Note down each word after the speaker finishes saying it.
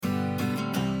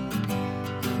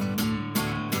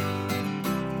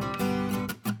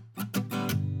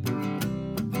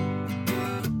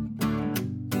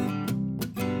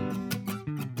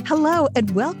Hello and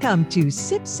welcome to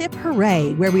Sip Sip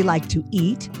Hooray, where we like to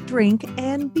eat, drink,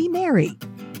 and be merry.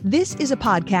 This is a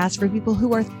podcast for people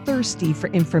who are thirsty for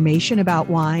information about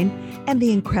wine and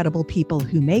the incredible people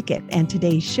who make it. And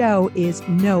today's show is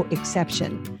no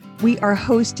exception. We are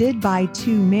hosted by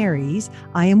two Marys.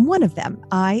 I am one of them.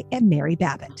 I am Mary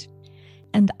Babbitt.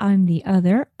 And I'm the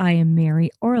other. I am Mary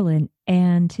Orland.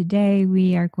 And today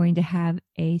we are going to have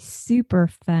a super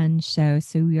fun show.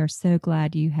 So we are so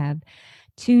glad you have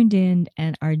tuned in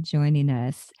and are joining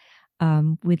us.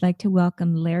 We'd like to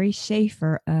welcome Larry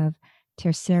Schaefer of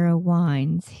Tercero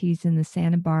Wines. He's in the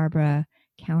Santa Barbara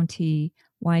County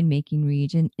winemaking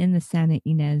region in the Santa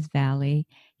Ynez Valley.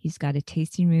 He's got a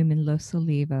tasting room in Los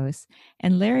Olivos.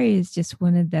 And Larry is just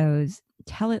one of those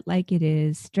tell it like it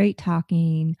is, straight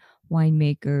talking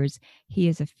winemakers. He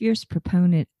is a fierce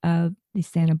proponent of the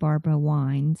Santa Barbara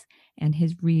wines and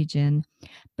his region.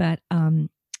 But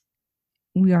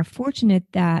we are fortunate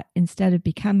that instead of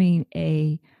becoming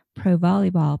a pro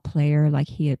volleyball player like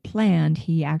he had planned,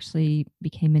 he actually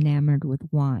became enamored with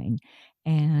wine.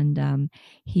 And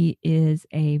he is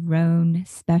a Rhone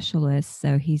specialist,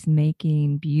 so he's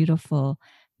making beautiful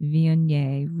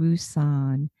Viognier,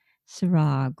 Roussanne,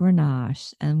 Syrah,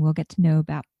 Grenache, and we'll get to know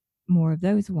about more of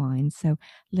those wines. So,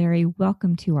 Larry,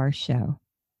 welcome to our show.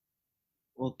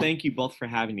 Well, thank you both for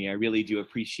having me. I really do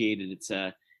appreciate it.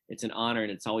 It's an honor, and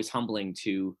it's always humbling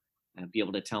to be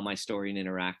able to tell my story and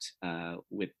interact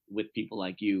with people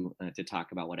like you to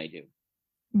talk about what I do.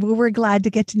 Well, we're glad to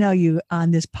get to know you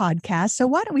on this podcast. So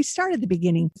why don't we start at the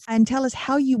beginning and tell us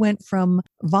how you went from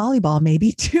volleyball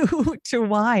maybe to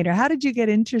wine, or how did you get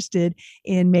interested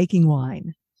in making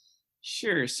wine?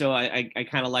 Sure. So I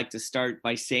kind of like to start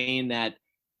by saying that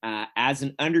as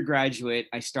an undergraduate,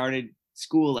 I started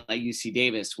school at UC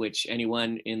Davis, which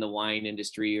anyone in the wine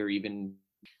industry or even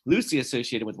loosely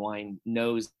associated with wine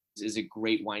knows is a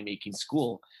great winemaking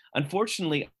school.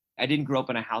 Unfortunately, I didn't grow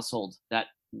up in a household that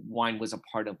wine was a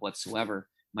part of whatsoever.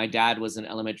 My dad was an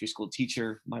elementary school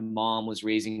teacher. My mom was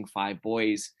raising 5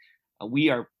 boys. We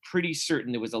are pretty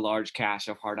certain there was a large cache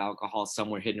of hard alcohol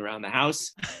somewhere hidden around the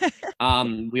house.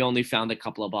 We only found a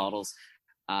couple of bottles,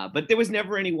 but there was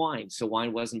never any wine. So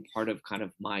wine wasn't part of kind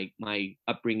of my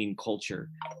upbringing culture.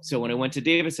 So when I went to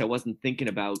Davis, I wasn't thinking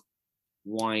about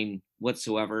wine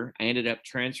whatsoever. I ended up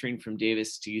transferring from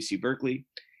Davis to UC Berkeley,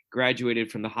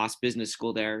 graduated from the Haas Business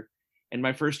School there. And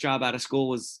my first job out of school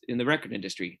was in the record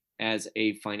industry as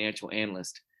a financial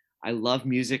analyst. I love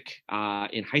music.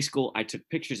 In high school, I took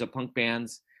pictures of punk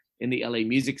bands in the LA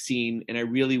music scene, and I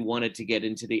really wanted to get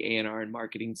into the A&R and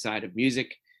marketing side of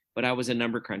music, but I was a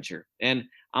number cruncher. And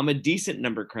I'm a decent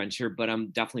number cruncher, but I'm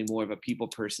definitely more of a people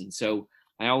person. So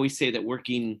I always say that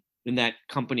working in that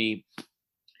company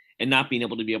and not being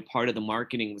able to be a part of the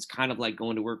marketing was kind of like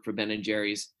going to work for Ben and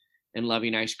Jerry's and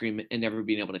loving ice cream and never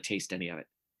being able to taste any of it.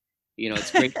 You know,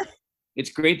 it's great. It's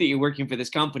great that you're working for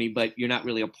this company, but you're not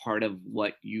really a part of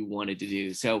what you wanted to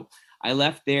do. So I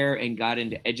left there and got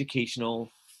into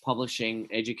educational publishing,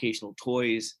 educational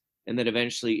toys, and then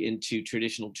eventually into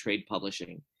traditional trade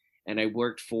publishing. And I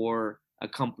worked for a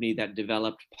company that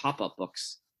developed pop-up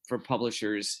books for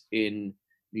publishers in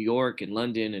New York and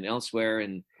London and elsewhere.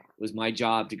 And it was my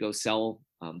job to go sell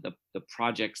the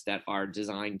projects that our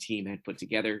design team had put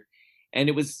together. And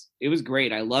it was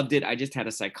great. I loved it. I just had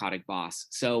a psychotic boss.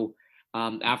 So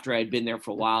after I had been there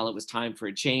for a while, it was time for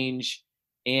a change.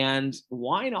 And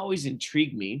wine always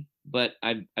intrigued me, but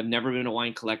I've never been a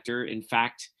wine collector. In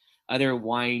fact, other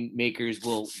winemakers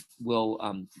will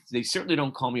they certainly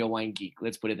don't call me a wine geek.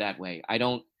 Let's put it that way. I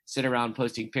don't sit around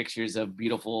posting pictures of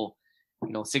beautiful,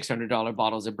 $600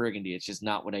 bottles of Burgundy. It's just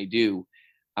not what I do.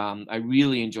 I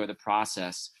really enjoy the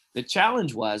process. The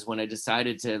challenge was when I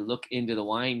decided to look into the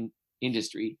wine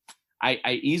industry,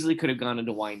 I easily could have gone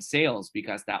into wine sales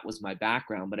because that was my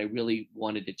background, but I really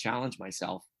wanted to challenge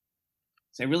myself.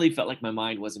 So I really felt like my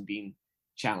mind wasn't being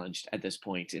challenged at this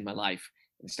point in my life.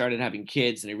 I started having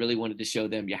kids and I really wanted to show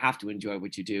them you have to enjoy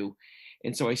what you do.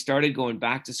 And so I started going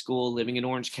back to school, living in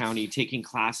Orange County, taking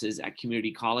classes at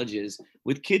community colleges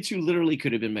with kids who literally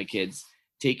could have been my kids,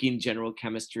 taking general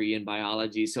chemistry and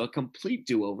biology. So a complete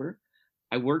do-over.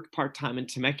 I worked part-time in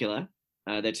Temecula,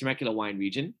 the Temecula wine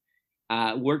region.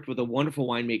 Worked with a wonderful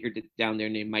winemaker down there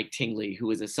named Mike Tingley, who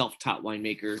was a self-taught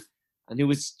winemaker and who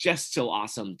was just so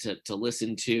awesome to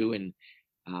listen to and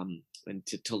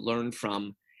to learn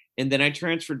from. And then I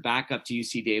transferred back up to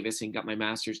UC Davis and got my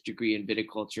master's degree in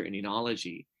viticulture and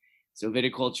enology. So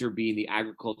viticulture being the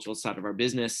agricultural side of our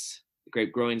business, the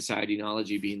grape growing side,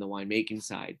 enology being the winemaking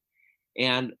side.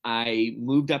 And I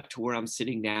moved up to where I'm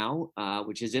sitting now,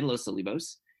 which is in Los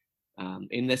Olivos.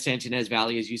 in the Santa Ynez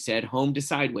Valley, as you said, home to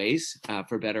Sideways,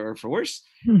 for better or for worse.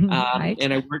 Right.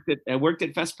 And I worked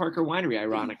at Fess Parker Winery,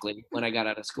 ironically, when I got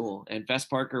out of school. And Fess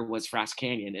Parker was Frass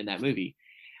Canyon in that movie.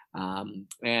 And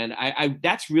I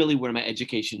that's really where my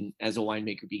education as a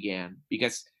winemaker began,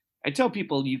 because I tell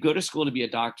people, you go to school to be a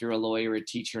doctor, a lawyer, a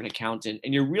teacher, an accountant,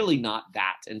 and you're really not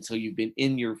that until you've been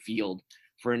in your field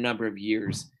for a number of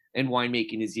years. And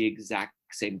winemaking is the exact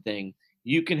same thing.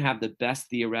 You can have the best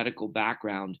theoretical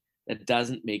background. That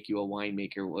doesn't make you a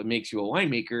winemaker. What makes you a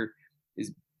winemaker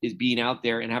is being out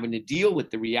there and having to deal with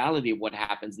the reality of what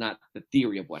happens, not the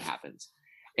theory of what happens.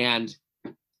 And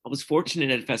I was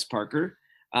fortunate at Fess Parker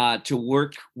to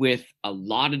work with a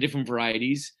lot of different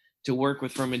varieties, to work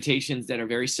with fermentations that are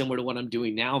very similar to what I'm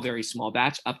doing now, very small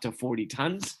batch, up to 40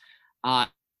 tons,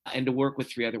 and to work with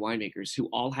 3 other winemakers who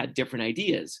all had different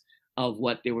ideas of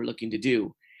what they were looking to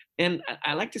do. And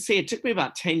I like to say it took me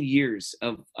about 10 years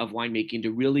of winemaking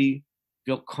to really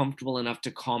feel comfortable enough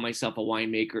to call myself a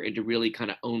winemaker and to really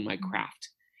kind of own my craft.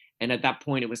 And at that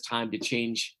point, it was time to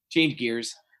change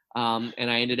gears. And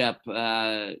I ended up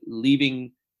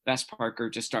leaving Fess Parker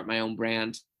to start my own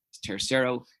brand,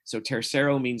 Tercero. So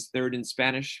Tercero means third in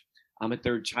Spanish. I'm a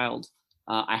third child.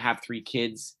 I have 3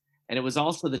 kids. And it was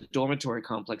also the dormitory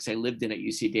complex I lived in at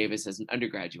UC Davis as an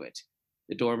undergraduate.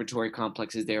 The dormitory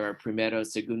complexes there are Primero,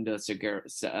 Segundo,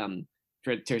 Tercero,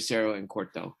 and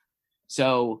Cuarto.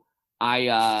 So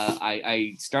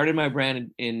I started my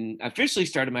brand officially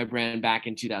started my brand back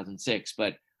in 2006,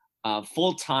 but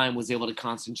full time was able to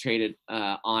concentrate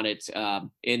on it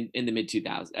in the mid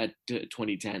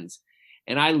 2010s.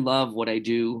 And I love what I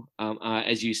do.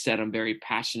 As you said, I'm very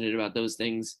passionate about those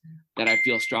things that I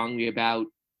feel strongly about,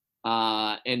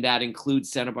 and that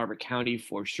includes Santa Barbara County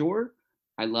for sure.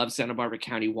 I love Santa Barbara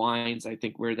County wines. I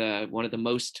think we're one of the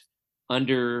most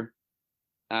under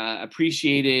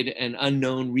appreciated and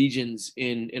unknown regions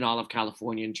in all of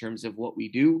California in terms of what we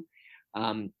do.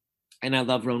 And I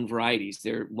love Rhone varieties.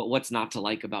 What's not to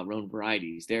like about Rhone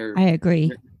varieties? I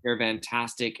agree. They're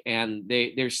fantastic, and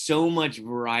there's so much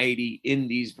variety in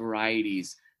these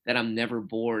varieties that I'm never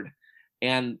bored.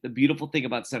 And the beautiful thing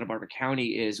about Santa Barbara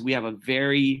County is we have a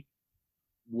very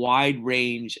wide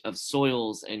range of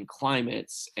soils and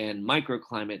climates and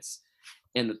microclimates,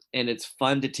 and it's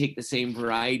fun to take the same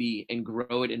variety and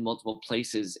grow it in multiple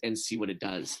places and see what it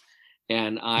does.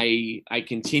 And I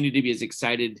continue to be as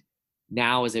excited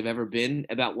now as I've ever been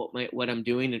about what I'm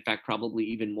doing. In fact, probably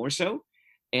even more so.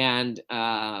 And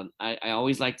I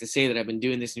always like to say that I've been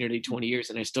doing this nearly 20 years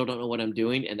and I still don't know what I'm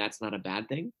doing, and that's not a bad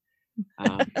thing.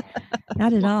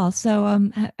 Not at all. So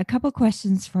a couple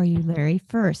questions for you, Larry.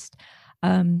 First,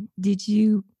 did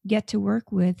you get to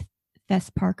work with Fess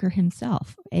Parker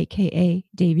himself, aka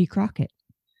Davy Crockett?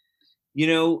 You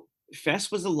know,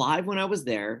 Fess was alive when I was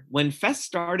there. When Fess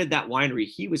started that winery,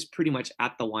 he was pretty much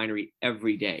at the winery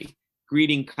every day,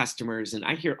 greeting customers, and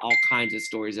I hear all kinds of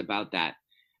stories about that.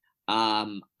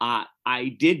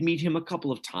 I did meet him a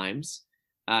couple of times.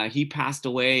 He passed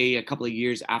away a couple of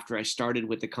years after I started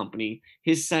with the company.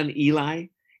 His son Eli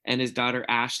and his daughter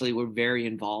Ashley were very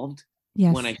involved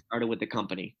when I started with the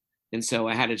company. And so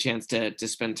I had a chance to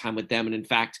spend time with them. And in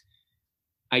fact,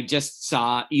 I just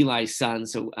saw Eli's son,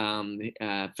 so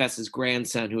Fess's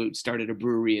grandson, who started a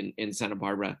brewery in Santa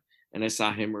Barbara. And I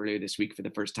saw him earlier this week for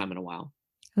the first time in a while.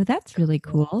 Oh, that's really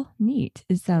cool. Neat.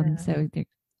 So they're,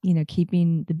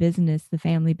 keeping the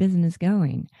family business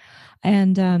going.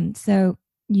 And so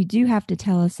you do have to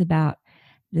tell us about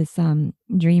this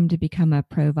dream to become a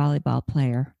pro volleyball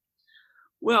player.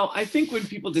 Well, I think when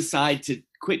people decide to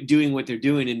quit doing what they're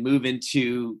doing and move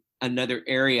into another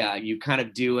area, you kind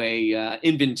of do a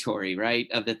inventory, right,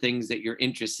 of the things that you're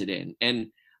interested in.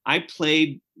 And I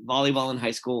played volleyball in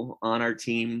high school on our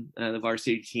team, the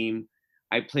varsity team.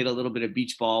 I played a little bit of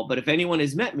beach ball, but if anyone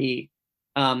has met me,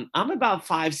 I'm about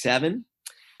 5'7".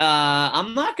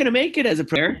 I'm not going to make it as a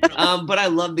player, but I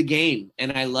love the game.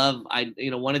 And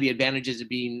one of the advantages of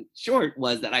being short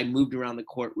was that I moved around the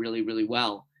court really, really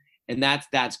well. And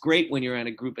that's great when you're in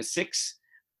a group of 6,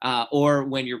 or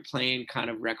when you're playing kind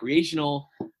of recreational.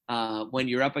 When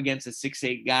you're up against a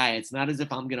 6'8" guy, it's not as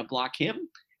if I'm going to block him,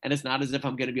 and it's not as if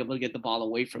I'm going to be able to get the ball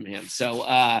away from him. So,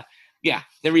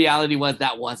 the reality was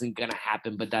that wasn't going to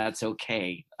happen, but that's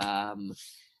okay.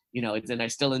 And I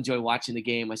still enjoy watching the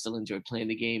game. I still enjoy playing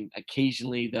the game.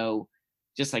 Occasionally, though,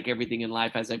 just like everything in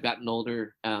life, as I've gotten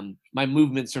older, my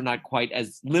movements are not quite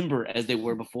as limber as they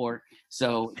were before.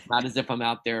 So it's not as if I'm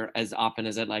out there as often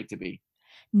as I'd like to be.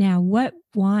 Now, what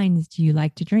wines do you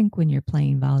like to drink when you're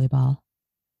playing volleyball?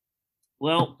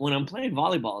 Well, when I'm playing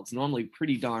volleyball, it's normally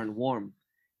pretty darn warm.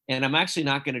 And I'm actually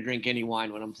not going to drink any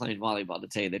wine when I'm playing volleyball, to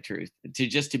tell you the truth,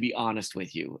 to be honest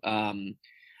with you.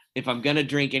 If I'm going to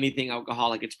drink anything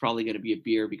alcoholic, it's probably going to be a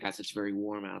beer because it's very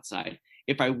warm outside.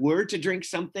 If I were to drink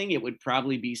something, it would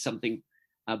probably be something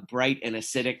bright and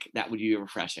acidic that would be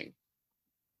refreshing.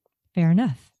 Fair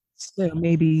enough. So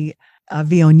maybe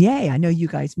Viognier. I know you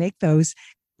guys make those.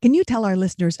 Can you tell our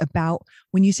listeners about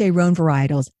when you say Rhone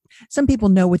varietals? Some people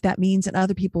know what that means, and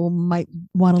other people might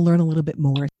want to learn a little bit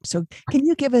more. So, can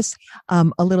you give us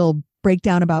a little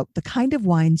breakdown about the kind of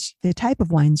wines, the type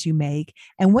of wines you make,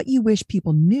 and what you wish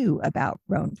people knew about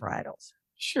Rhone varietals?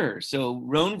 Sure. So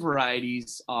Rhone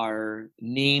varieties are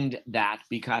named that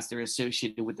because they're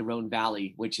associated with the Rhone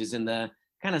Valley, which is in the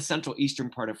kind of central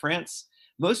eastern part of France.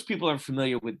 Most people are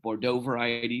familiar with Bordeaux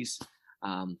varieties,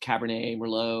 Cabernet,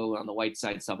 Merlot on the white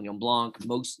side, Sauvignon Blanc.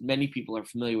 Many people are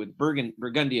familiar with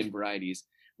Burgundian varieties.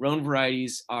 Rhone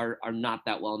varieties are not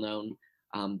that well known.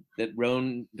 The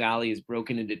Rhone Valley is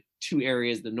broken into two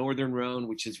areas: the northern Rhone,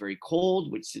 which is very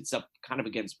cold, which sits up kind of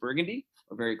against Burgundy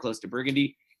or very close to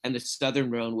Burgundy, and the southern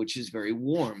Rhone, which is very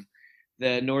warm.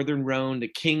 The northern Rhone, the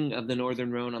king of the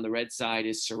northern Rhone on the red side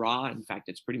is Syrah. In fact,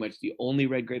 it's pretty much the only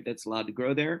red grape that's allowed to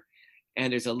grow there.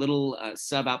 And there's a little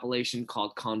sub-appellation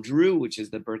called Condrieu, which is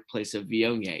the birthplace of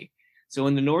Viognier. So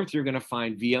in the north, you're going to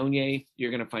find Viognier,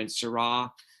 you're going to find Syrah,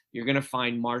 you're going to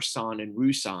find Marsanne and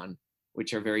Roussanne,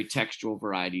 which are very textural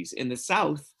varieties. In the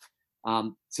south,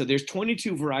 so there's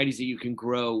 22 varieties that you can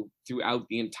grow throughout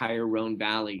the entire Rhone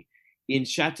Valley. In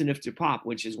Châteauneuf-du-Pape,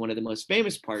 which is one of the most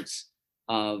famous parts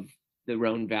of the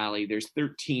Rhone Valley, there's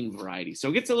 13 varieties. So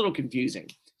it gets a little confusing.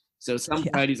 So some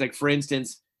varieties, like for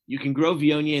instance, you can grow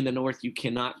Viognier in the north. You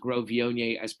cannot grow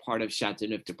Viognier as part of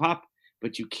Châteauneuf-du-Pape,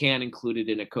 but you can include it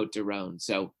in a Côte de Rhone.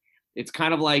 So it's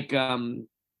kind of like, there's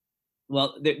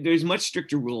much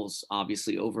stricter rules,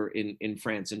 obviously, over in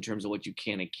France in terms of what you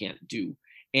can and can't do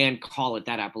and call it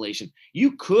that appellation.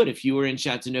 You could, if you were in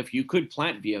Châteauneuf, you could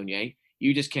plant Viognier.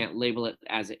 You just can't label it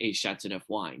as a Châteauneuf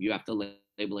wine. You have to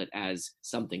label it as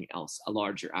something else, a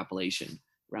larger appellation,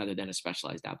 rather than a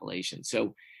specialized appellation.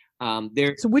 So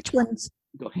So which ones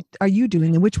go ahead. are you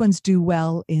doing, and which ones do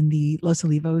well in the Los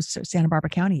Olivos or Santa Barbara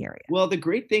County area? Well, the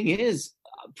great thing is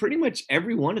pretty much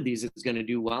every one of these is going to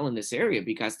do well in this area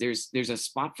because there's a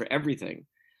spot for everything.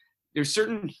 There's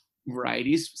certain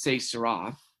varieties, say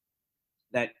Syrah,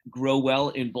 that grow well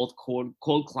in both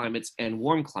cold climates and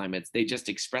warm climates. They just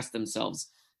express themselves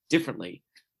differently.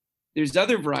 There's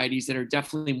other varieties that are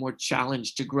definitely more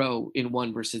challenged to grow in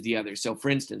one versus the other. So for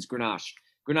instance, Grenache.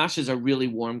 Grenache is a really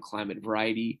warm climate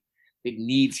variety. It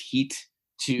needs heat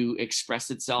to express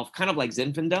itself, kind of like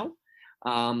Zinfandel.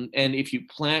 And if you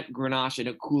plant Grenache in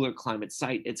a cooler climate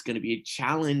site, it's going to be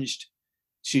challenged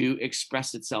to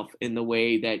express itself in the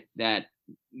way that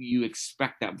you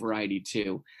expect that variety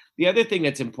to. The other thing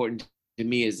that's important to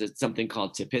me is it's something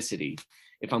called typicity.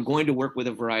 If I'm going to work with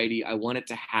a variety, I want it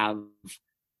to have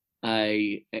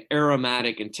a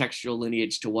aromatic and textural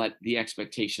lineage to what the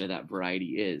expectation of that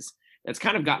variety is. That's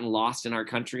kind of gotten lost in our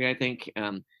country, I think.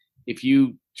 If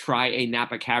you try a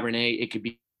Napa Cabernet, it could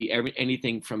be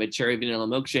anything from a cherry vanilla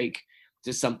milkshake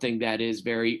to something that is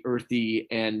very earthy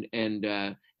and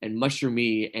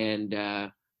mushroomy,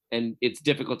 and it's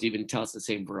difficult to even tell it's the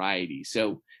same variety.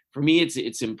 So for me,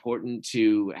 it's important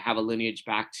to have a lineage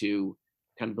back to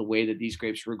kind of the way that these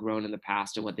grapes were grown in the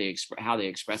past and what how they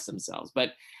express themselves.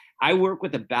 But I work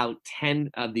with about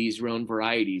 10 of these Rhone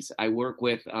varieties. I work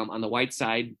with, on the white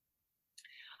side,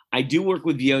 I do work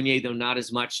with Viognier, though not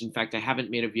as much. In fact, I haven't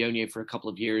made a Viognier for a couple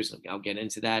of years. I'll get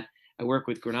into that. I work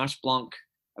with Grenache Blanc.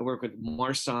 I work with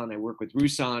Marsanne. I work with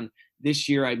Roussanne. This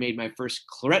year, I made my first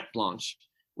Clairette Blanche,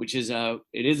 which is an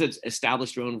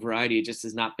established Rhone variety. It just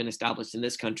has not been established in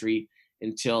this country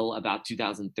until about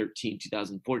 2013,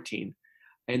 2014.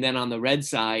 And then on the red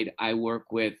side, I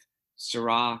work with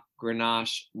Syrah,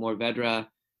 Grenache, Mourvèdre,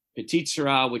 Petit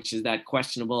Syrah, which is that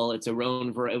questionable. It's a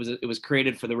Rhone. It was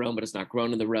created for the Rhone, but it's not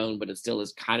grown in the Rhone, but it still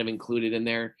is kind of included in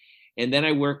there. And then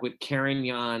I work with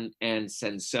Carignan and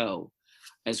Cinsault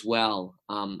as well.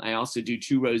 I also do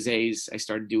two rosés. I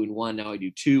started doing one. Now I do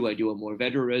two. I do a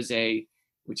Mourvèdre rosé,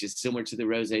 which is similar to the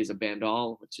rosés of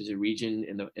Bandol, which is a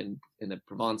region in the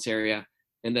Provence area.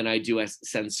 And then I do a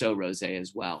Cinsault rosé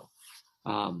as well.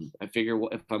 I figure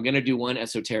if I'm going to do one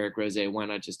esoteric rosé, why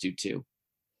not just do two?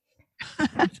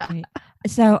 That's great.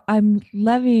 So I'm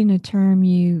loving a term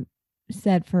you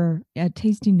said for a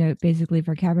tasting note, basically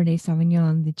for Cabernet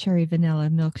Sauvignon, the cherry vanilla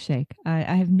milkshake. I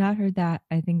have not heard that.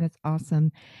 I think that's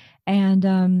awesome. And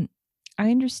I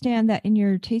understand that in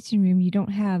your tasting room, you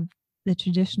don't have the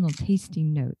traditional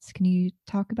tasting notes. Can you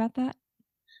talk about that?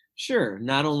 Sure.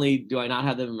 Not only do I not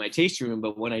have them in my tasting room,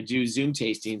 but when I do Zoom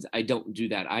tastings, I don't do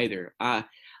that either.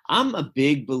 I'm a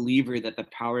big believer that the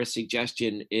power of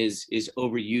suggestion is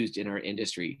overused in our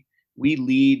industry. We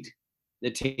lead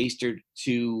the taster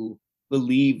to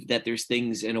believe that there's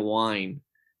things in a wine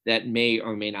that may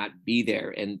or may not be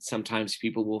there, and sometimes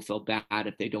people will feel bad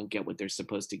if they don't get what they're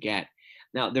supposed to get.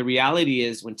 Now, the reality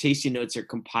is when tasting notes are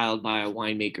compiled by a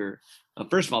winemaker,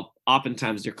 first of all,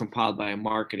 oftentimes they're compiled by a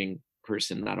marketing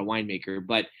person, not a winemaker.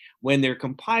 But when they're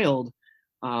compiled,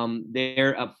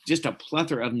 they're just a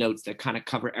plethora of notes that kind of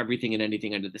cover everything and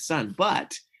anything under the sun.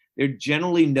 But they're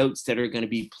generally notes that are going to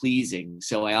be pleasing.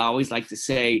 So I always like to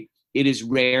say it is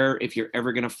rare if you're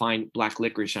ever going to find black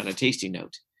licorice on a tasting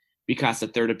note, because a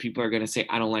third of people are going to say,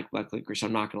 I don't like black licorice,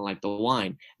 I'm not going to like the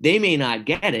wine. They may not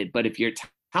get it, but if you're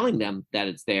telling them that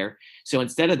it's there. So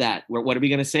instead of that, what are we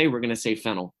going to say? We're going to say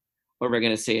fennel, or we're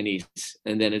going to say anise,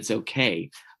 and then it's okay.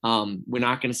 We're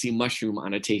not going to see mushroom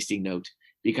on a tasting note,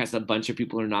 because a bunch of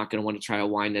people are not going to want to try a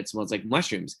wine that smells like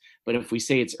mushrooms. But if we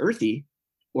say it's earthy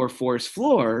or forest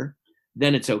floor,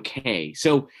 then it's okay.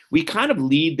 So we kind of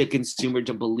lead the consumer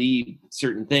to believe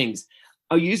certain things.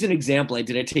 I'll use an example. I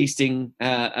did a tasting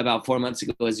about 4 months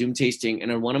ago, a Zoom tasting,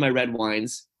 and on one of my red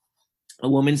wines, a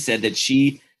woman said that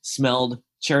she smelled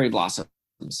cherry blossoms.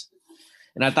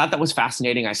 And I thought that was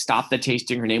fascinating. I stopped the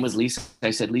tasting. Her name was Lisa. I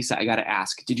said, Lisa, I got to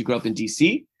ask, did you grow up in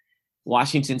DC,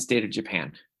 Washington State, or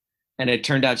Japan? And it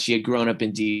turned out she had grown up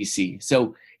in DC.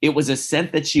 So it was a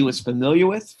scent that she was familiar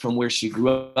with from where she grew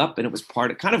up. And it was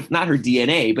part of kind of not her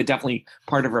DNA, but definitely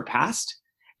part of her past.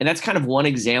 And that's kind of one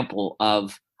example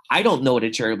of, I don't know what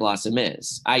a cherry blossom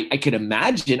is. I could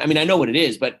imagine, I mean, I know what it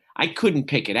is, but I couldn't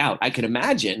pick it out. I could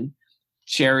imagine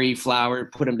cherry, flower,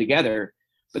 put them together.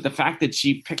 But the fact that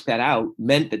she picked that out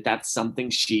meant that that's something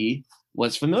she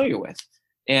was familiar with.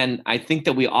 And I think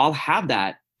that we all have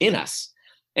that in us.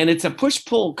 And it's a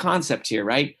push-pull concept here,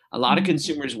 right? A lot of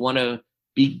consumers want to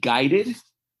be guided.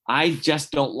 I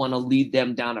just don't want to lead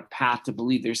them down a path to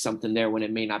believe there's something there when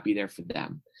it may not be there for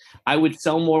them. I would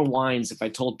sell more wines if I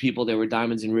told people there were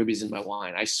diamonds and rubies in my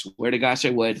wine. I swear to gosh, I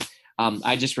would.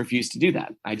 I just refuse to do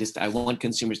that. I want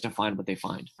consumers to find what they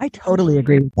find. I totally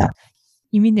agree with that.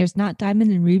 You mean there's not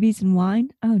diamond and rubies in wine?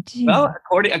 Oh, gee. Well,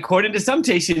 according to some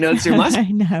tasting notes, there must. I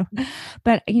know,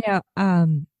 but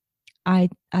I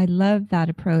love that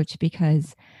approach,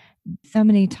 because so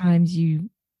many times you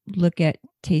look at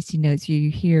tasting notes, you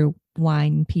hear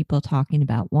wine people talking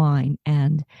about wine,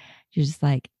 and you're just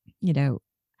like,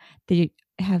 they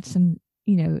have some,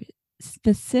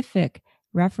 specific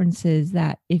references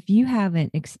that if you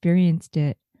haven't experienced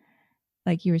it,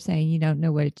 like you were saying, you don't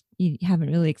know you haven't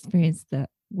really experienced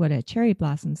what a cherry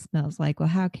blossom smells like. Well,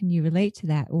 how can you relate to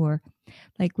that? Or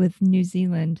like with New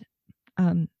Zealand,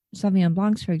 Sauvignon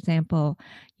Blancs, for example,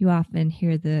 you often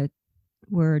hear the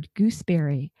word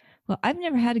gooseberry. Well, I've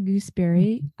never had a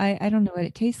gooseberry. I don't know what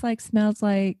it tastes like, smells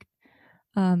like.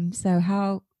 So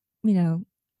how,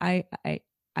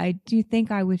 I do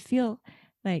think I would feel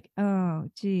like, oh,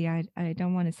 gee, I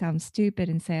don't want to sound stupid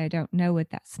and say I don't know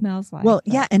what that smells like. Well,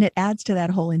 yeah, and it adds to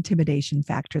that whole intimidation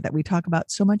factor that we talk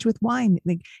about so much with wine.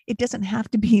 Like, it doesn't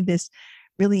have to be this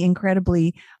really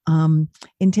incredibly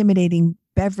intimidating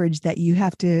beverage that you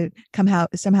have to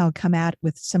somehow come at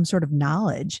with some sort of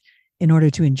knowledge in order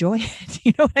to enjoy it.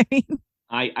 You know what I mean?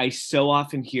 I so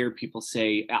often hear people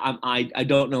say, I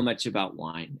don't know much about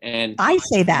wine. And I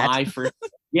say that.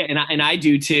 Yeah, and I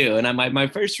do too. And my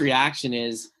first reaction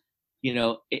is,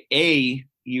 you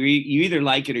either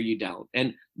like it or you don't.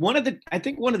 And I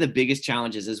think one of the biggest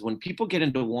challenges is when people get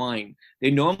into wine,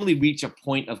 they normally reach a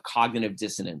point of cognitive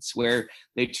dissonance where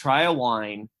they try a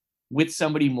wine with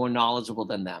somebody more knowledgeable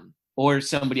than them, or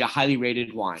a highly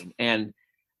rated wine, and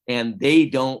they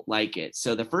don't like it.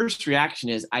 So the first reaction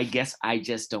is, I guess I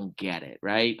just don't get it,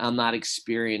 right? I'm not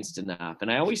experienced enough.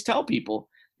 And I always tell people,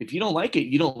 if you don't like it,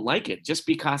 you don't like it. Just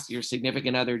because your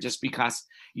significant other, just because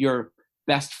your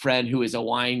best friend who is a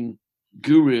wine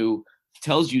guru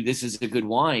tells you this is a good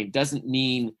wine, doesn't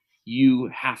mean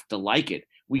you have to like it.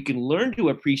 We can learn to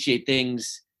appreciate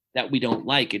things that we don't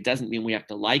like. It doesn't mean we have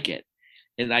to like it.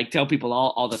 And I tell people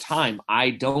all the time,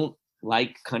 I don't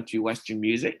like country western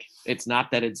music. It's not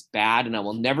that it's bad, and I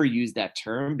will never use that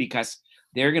term, because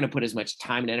they're going to put as much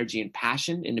time and energy and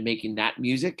passion into making that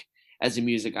music as the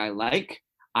music I like.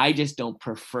 I just don't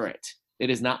prefer it. It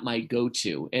is not my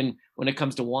go-to. And when it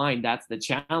comes to wine, that's the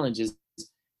challenge, is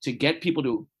to get people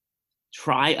to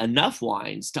try enough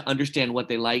wines to understand what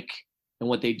they like and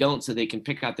what they don't, so they can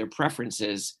pick out their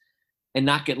preferences and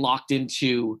not get locked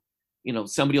into,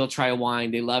 somebody will try a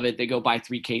wine, they love it, they go buy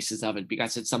 3 cases of it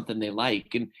because it's something they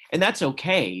like. And that's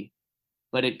okay.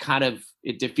 but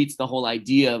it defeats the whole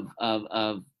idea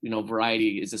of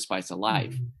variety is the spice of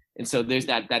life. Mhm. And so there's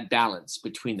that balance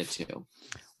between the two.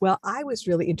 Well, I was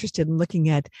really interested in looking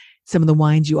at some of the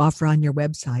wines you offer on your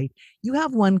website. You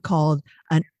have one called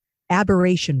an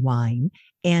aberration wine,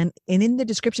 and in the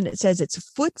description it says it's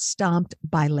foot stomped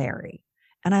by Larry.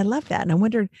 And I love that. And I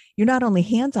wonder, you're not only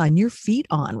hands on, you're feet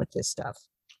on with this stuff.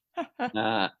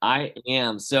 I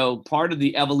am. So part of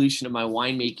the evolution of my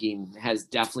winemaking has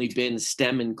definitely been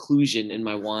stem inclusion in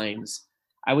my wines.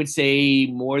 I would say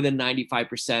more than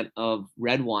 95% of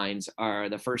red wines are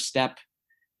the first step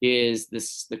is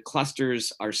the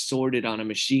clusters are sorted on a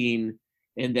machine,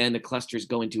 and then the clusters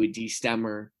go into a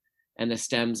destemmer, and the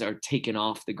stems are taken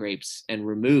off the grapes and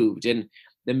removed. And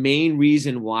the main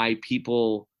reason why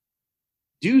people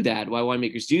do that, why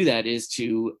winemakers do that, is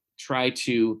to try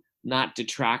to not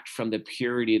detract from the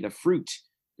purity of the fruit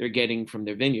they're getting from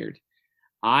their vineyard.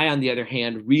 I, on the other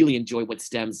hand, really enjoy what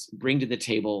stems bring to the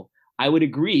table. I would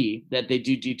agree that they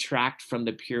do detract from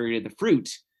the purity of the fruit,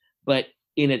 but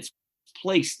in its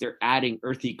place, they're adding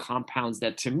earthy compounds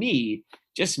that, to me,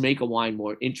 just make a wine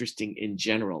more interesting in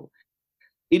general.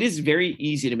 It is very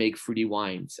easy to make fruity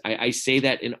wines. I say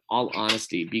that in all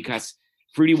honesty, because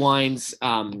fruity wines,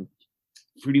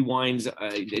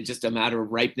 it's just a matter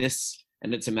of ripeness,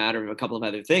 and it's a matter of a couple of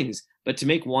other things. But to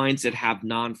make wines that have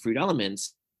non-fruit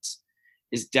elements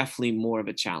is definitely more of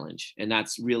a challenge, and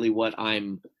that's really what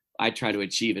I try to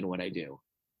achieve in what I do.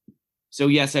 So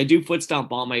yes, I do foot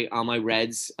stomp all my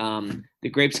reds. The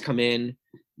grapes come in;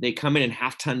 they come in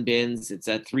half-ton bins. It's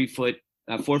a 4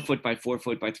 foot by 4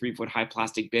 foot by 3 foot high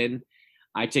plastic bin.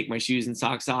 I take my shoes and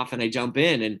socks off and I jump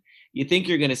in, and you think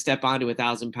you're going to step onto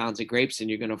 1,000 pounds of grapes and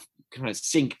you're going to kind of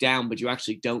sink down, but you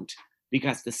actually don't,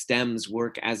 because the stems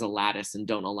work as a lattice and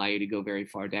don't allow you to go very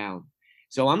far down.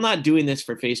 So I'm not doing this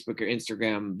for Facebook or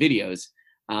Instagram videos.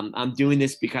 I'm doing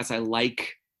this because I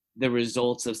like the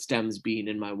results of stems being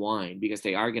in my wine, because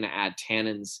they are going to add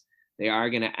tannins, they are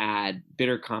going to add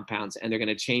bitter compounds, and they're going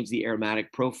to change the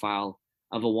aromatic profile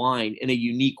of a wine in a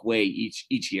unique way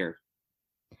each year.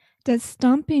 Does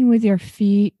stomping with your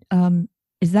feet,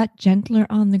 is that gentler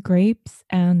on the grapes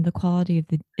and the quality of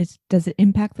does it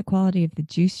impact the quality of the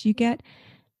juice you get?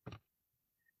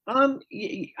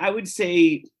 I would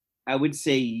say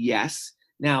yes.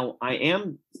 Now I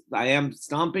am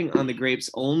stomping on the grapes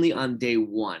only on day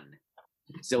one.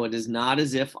 So it is not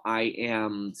as if I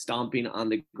am stomping on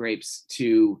the grapes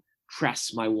to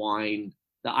press my wine,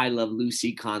 the I Love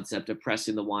Lucy concept of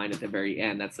pressing the wine at the very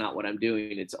end. That's not what I'm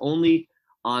doing. It's only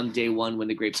on day one when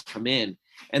the grapes come in.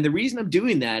 And the reason I'm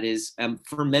doing that is I'm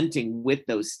fermenting with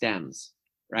those stems,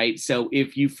 right? So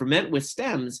if you ferment with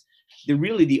stems,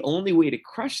 the only way to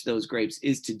crush those grapes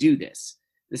is to do this.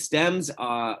 The stems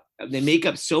they make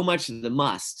up so much of the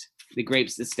must, the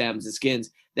grapes, the stems, the skins,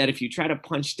 that if you try to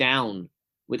punch down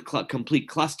with complete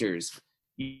clusters,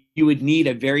 you would need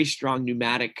a very strong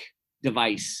pneumatic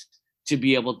device to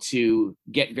be able to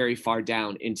get very far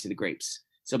down into the grapes.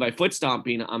 So by foot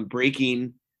stomping, I'm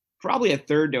breaking probably a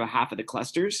third to a half of the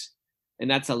clusters, and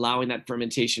that's allowing that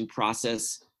fermentation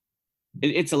process.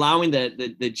 It's allowing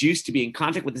the juice to be in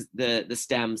contact with the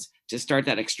stems to start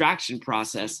that extraction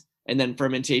process, and then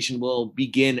fermentation will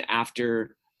begin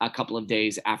after a couple of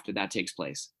days after that takes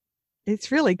place.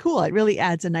 It's really cool. It really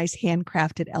adds a nice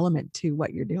handcrafted element to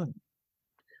what you're doing.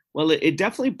 Well, it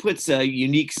definitely puts a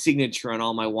unique signature on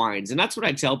all my wines. And that's what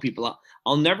I tell people.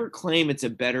 I'll never claim it's a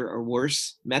better or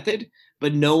worse method,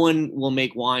 but no one will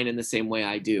make wine in the same way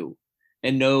I do.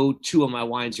 And no two of my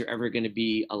wines are ever going to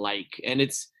be alike. And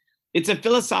it's a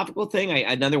philosophical thing.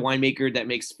 Another winemaker that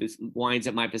makes wines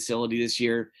at my facility this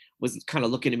year was kind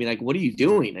of looking at me like, "What are you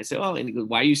doing?" I said, "Oh," and he goes,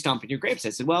 "Why are you stomping your grapes?" I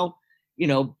said, "Well,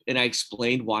 and I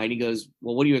explained why. And he goes,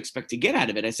 "Well, what do you expect to get out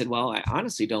of it?" I said, "Well, I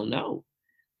honestly don't know,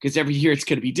 because every year it's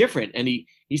going to be different." And he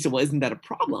said, "Well, isn't that a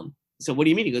problem?" So what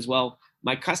do you mean? He goes, "Well,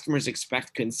 my customers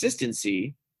expect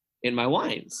consistency in my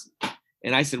wines."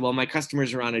 And I said, "Well, my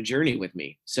customers are on a journey with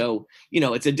me." So,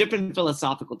 it's a different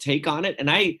philosophical take on it.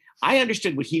 And I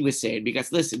understood what he was saying,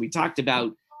 because listen, we talked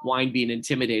about wine being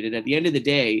intimidated. At the end of the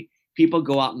day, people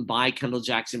go out and buy Kendall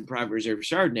Jackson Private Reserve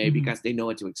Chardonnay because they know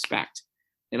what to expect.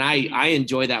 And I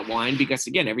enjoy that wine because,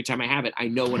 again, every time I have it, I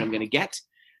know what I'm going to get.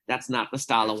 That's not the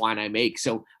style of wine I make.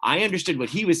 So I understood what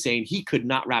he was saying. He could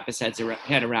not wrap his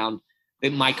head around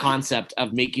my concept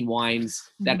of making wines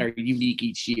that are unique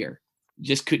each year.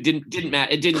 Just didn't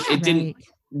matter. It didn't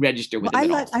register with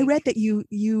him at all. I read that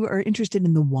you are interested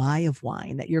in the why of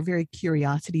wine, that you're very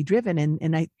curiosity driven.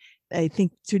 And I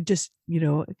think to just,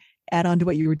 add on to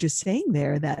what you were just saying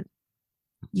there, that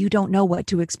you don't know what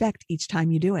to expect each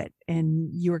time you do it. And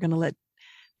you're going to let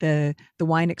the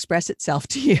wine express itself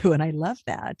to you. And I love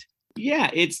that. Yeah,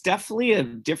 it's definitely a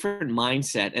different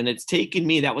mindset. And it's taken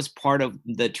me, that was part of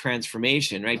the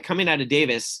transformation, right? Coming out of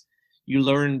Davis, you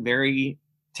learn very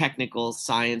technical,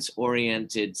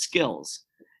 science-oriented skills.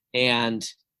 And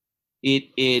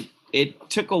it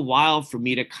took a while for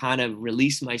me to kind of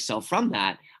release myself from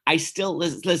that. I still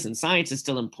listen, science is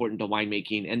still important to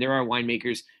winemaking. And there are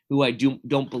winemakers who I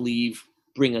don't believe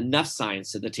bring enough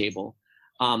science to the table.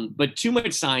 But too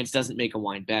much science doesn't make a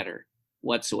wine better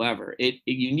whatsoever.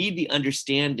 You need the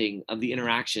understanding of the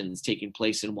interactions taking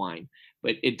place in wine,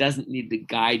 but it doesn't need to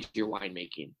guide your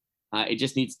winemaking. It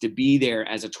just needs to be there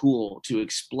as a tool to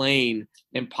explain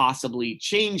and possibly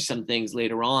change some things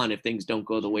later on if things don't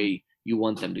go the way you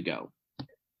want them to go.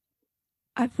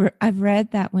 I've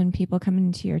read that when people come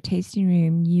into your tasting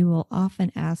room, you will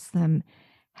often ask them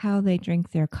how they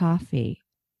drink their coffee,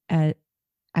 I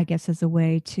guess as a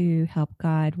way to help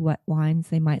guide what wines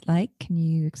they might like. Can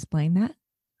you explain that?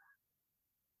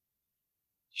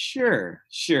 Sure.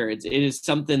 It is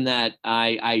something that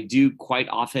I do quite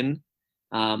often.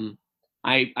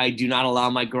 I do not allow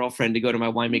my girlfriend to go to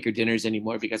my winemaker dinners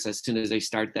anymore because as soon as I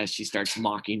start that, she starts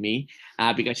mocking me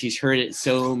because she's heard it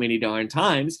so many darn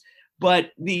times.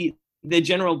 But the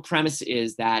general premise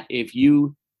is that if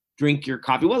you drink your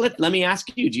coffee, well, let me ask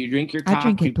you, do you drink your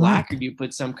coffee drink it black, or do you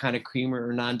put some kind of creamer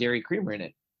or non-dairy creamer in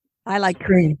it? I like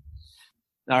cream.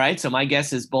 All right. So my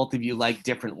guess is both of you like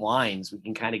different wines. We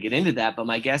can kind of get into that. But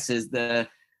my guess is the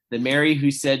Mary who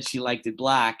said she liked it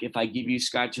black, if I give you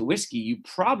scotch or whiskey, you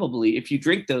probably, if you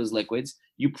drink those liquids,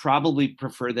 you probably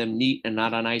prefer them neat and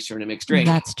not on ice or in a mixed drink.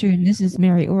 That's true. And this is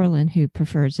Mary Orland who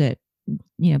prefers it,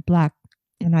 black.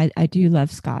 And I do love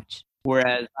scotch.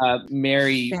 Whereas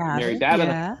Mary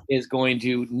Babbitt is going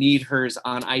to need hers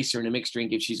on ice or in a mixed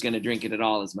drink if she's going to drink it at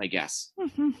all, is my guess.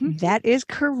 That is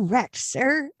correct,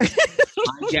 sir.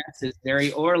 My guess is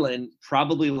Mary Orland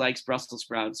probably likes Brussels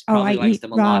sprouts. I likes eat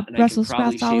them a lot, and Brussels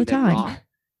sprouts all the time. Raw.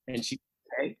 And she,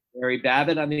 okay. Mary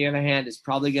Babbitt, on the other hand, is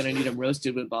probably going to need them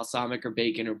roasted with balsamic or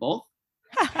bacon or both.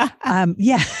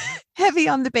 Yeah, heavy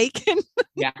on the bacon.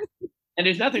 Yeah, and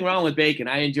there's nothing wrong with bacon.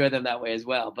 I enjoy them that way as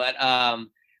well. But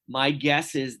my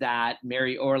guess is that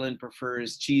Mary Orland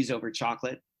prefers cheese over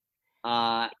chocolate.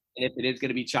 And if it is going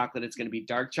to be chocolate, it's going to be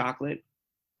dark chocolate.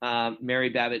 Mary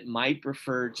Babbitt might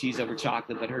prefer cheese over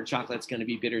chocolate, but her chocolate's going to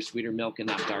be bittersweeter milk and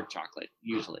not dark chocolate,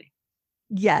 usually.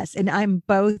 Yes, and I'm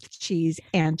both cheese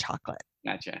and chocolate.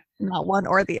 Gotcha. Not one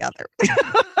or the other.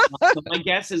 So my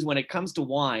guess is when it comes to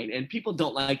wine, and people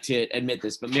don't like to admit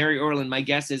this, but Mary Orland, my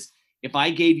guess is if I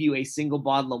gave you a single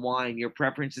bottle of wine, your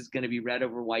preference is going to be red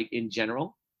over white in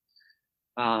general.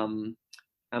 I'm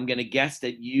going to guess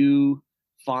that you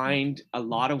find a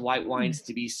lot of white wines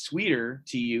to be sweeter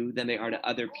to you than they are to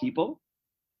other people.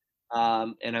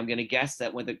 And I'm going to guess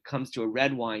that when it comes to a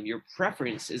red wine, your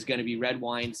preference is going to be red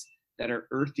wines that are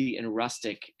earthy and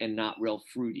rustic and not real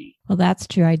fruity. Well, that's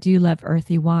true. I do love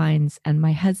earthy wines, and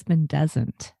my husband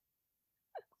doesn't.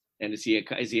 And is he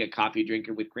a coffee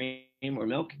drinker with cream or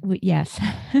milk? Yes.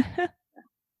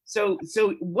 So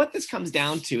what this comes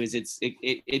down to is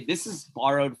this is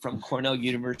borrowed from Cornell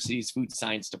University's food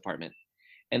science department,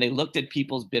 and they looked at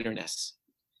people's bitterness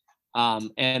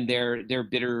and their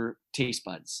bitter taste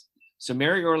buds. So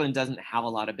Mary Orland doesn't have a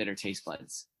lot of bitter taste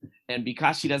buds, and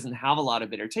because she doesn't have a lot of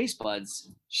bitter taste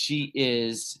buds, she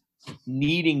is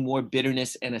needing more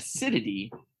bitterness and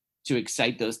acidity to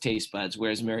excite those taste buds.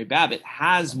 Whereas Mary Babbitt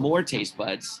has more taste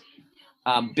buds.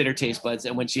 Bitter taste buds,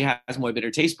 and when she has more bitter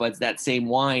taste buds, that same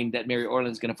wine that Mary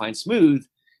Orland's going to find smooth,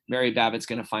 Mary Babbitt's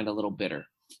going to find a little bitter.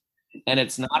 And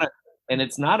it's not a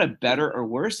better or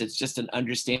worse. It's just an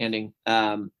understanding.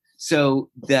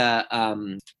 So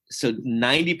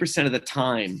 90% of the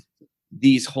time,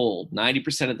 these hold.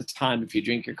 90% of the time, if you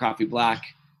drink your coffee black,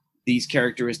 these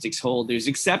characteristics hold. There's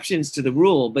exceptions to the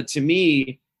rule, but to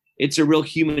me, it's a real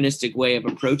humanistic way of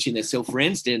approaching this. So, for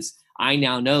instance, I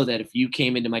now know that if you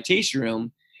came into my tasting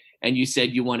room and you said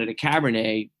you wanted a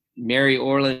Cabernet, Mary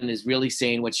Orland is really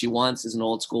saying what she wants is an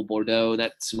old school Bordeaux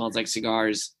that smells like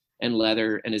cigars and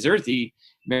leather and is earthy.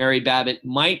 Mary Babbitt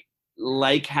might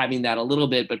like having that a little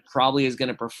bit, but probably is going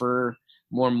to prefer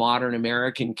more modern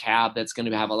American cab that's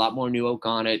going to have a lot more new oak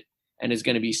on it and is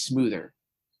going to be smoother.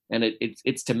 And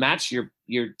it's to match your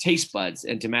taste buds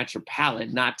and to match your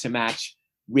palate, not to match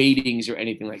ratings or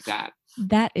anything like that.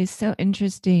 That is so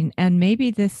interesting. And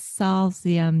maybe this solves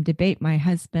the debate my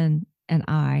husband and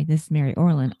I, this is Mary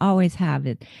Orland, always have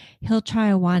it. He'll try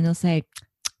a wine. He'll say,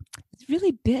 it's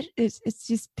really bitter. It's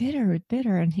just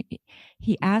bitter. And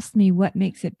he asked me what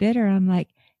makes it bitter. I'm like,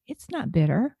 it's not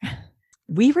bitter.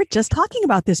 We were just talking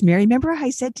about this, Mary. Remember I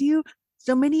said to you,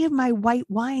 So many of my white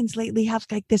wines lately have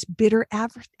like this bitter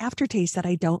aftertaste that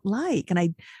I don't like.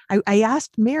 And I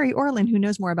asked Mary Orland, who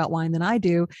knows more about wine than I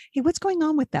do, hey, what's going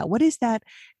on with that? What is that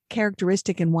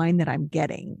characteristic in wine that I'm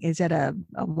getting? Is it a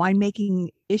winemaking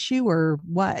issue or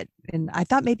what? And I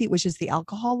thought maybe it was just the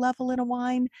alcohol level in a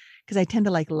wine because I tend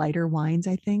to like lighter wines,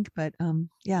 I think. But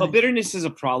yeah. Well, bitterness is a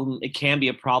problem. It can be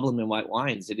a problem in white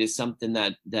wines. It is something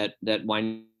that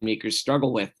winemakers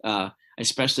struggle with,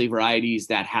 especially varieties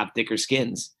that have thicker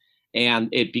skins, and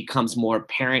it becomes more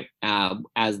apparent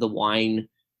as the wine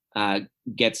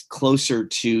gets closer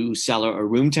to cellar or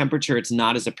room temperature. It's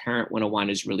not as apparent when a wine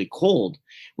is really cold,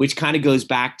 which kind of goes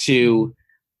back to,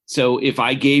 so if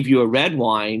I gave you a red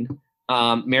wine,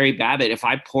 Mary Babbitt, if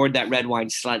I poured that red wine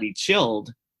slightly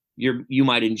chilled, you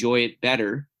might enjoy it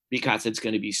better because it's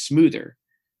going to be smoother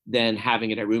than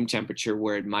having it at room temperature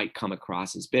where it might come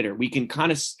across as bitter. We can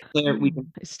kind of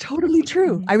It's totally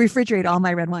true. I refrigerate all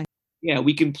my red wine. Yeah,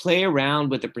 we can play around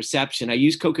with the perception. I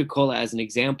use Coca-Cola as an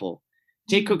example.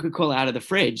 Take Coca-Cola out of the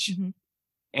fridge,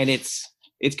 and it's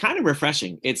kind of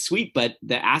refreshing. It's sweet, but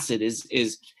the acid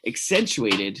is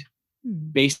accentuated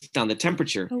based on the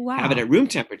temperature. Oh, wow. Have it at room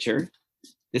temperature.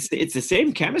 It's the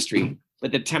same chemistry,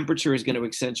 but the temperature is going to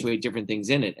accentuate different things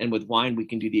in it. And with wine, we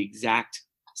can do the exact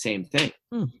same thing.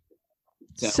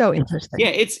 So interesting. Yeah,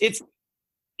 it's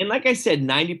and like I said,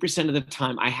 90% of the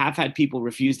time, I have had people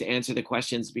refuse to answer the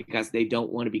questions because they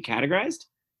don't want to be categorized,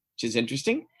 which is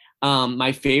interesting.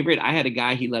 My favorite, I had a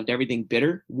guy, he loved everything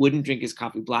bitter, wouldn't drink his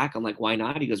coffee black. I'm like, why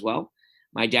not? He goes, well,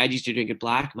 my dad used to drink it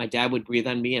black. My dad would breathe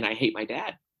on me, and I hate my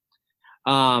dad.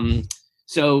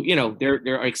 So,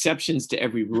 there are exceptions to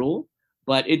every rule,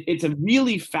 but it's a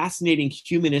really fascinating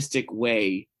humanistic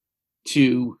way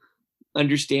to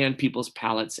understand people's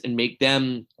palates and make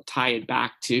them tie it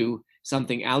back to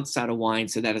something outside of wine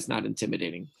so that it's not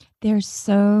intimidating. There's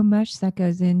so much that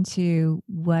goes into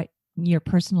what your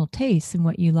personal tastes and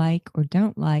what you like or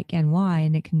don't like and why.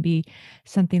 And it can be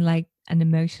something like an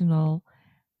emotional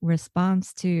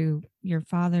response to your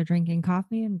father drinking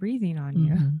coffee and breathing on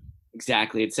you.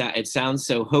 Exactly. It sounds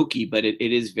so hokey, but it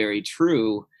is very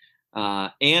true.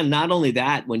 And not only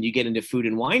that, when you get into food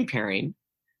and wine pairing,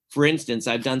 for instance,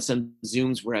 I've done some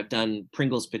Zooms where I've done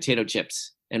Pringles potato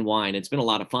chips and wine. It's been a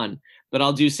lot of fun. But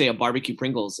I'll do, say, a barbecue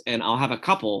Pringles, and I'll have a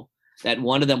couple that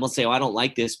one of them will say, oh, I don't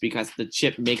like this because the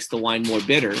chip makes the wine more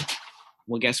bitter.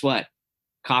 Well, guess what?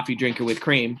 Coffee drinker with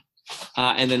cream.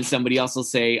 And then somebody else will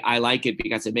say, I like it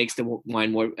because it makes the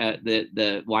wine more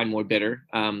the wine more bitter.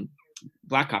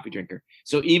 Black coffee drinker.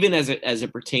 So even as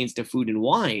it pertains to food and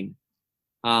wine,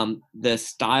 the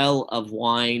style of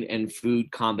wine and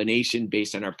food combination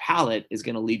based on our palate is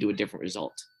going to lead to a different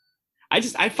result.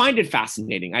 I find it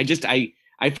fascinating.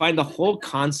 I find the whole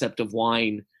concept of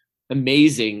wine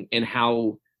amazing and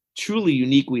how truly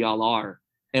unique we all are.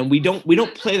 And we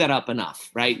don't play that up enough,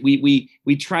 right?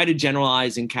 We try to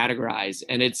generalize and categorize,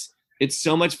 and it's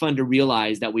so much fun to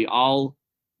realize that we all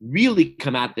really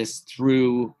come at this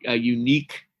through a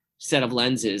unique set of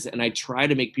lenses, and I try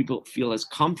to make people feel as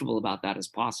comfortable about that as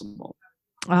possible.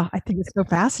 Oh, I think it's so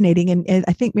fascinating. And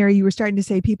I think, Mary, you were starting to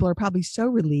say people are probably so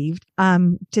relieved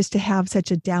just to have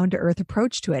such a down-to-earth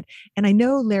approach to it. And I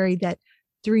know, Larry, that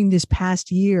during this past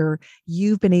year,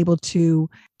 you've been able to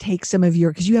take some of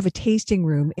because you have a tasting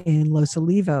room in Los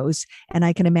Olivos, and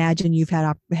I can imagine you've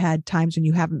had times when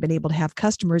you haven't been able to have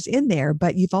customers in there,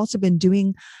 but you've also been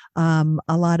doing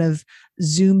a lot of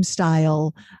Zoom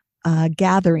style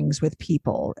gatherings with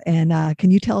people. And can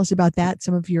you tell us about that?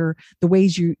 Some of the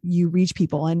ways you reach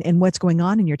people and what's going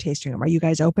on in your tasting room. Are you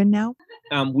guys open now?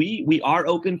 We are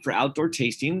open for outdoor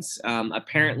tastings.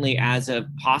 Apparently, as of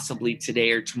possibly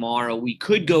today or tomorrow, we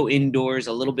could go indoors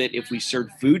a little bit if we served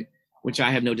food, which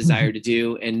I have no desire to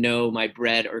do. And no, my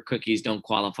bread or cookies don't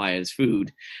qualify as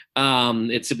food.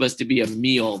 It's supposed to be a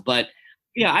meal, but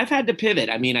yeah, I've had to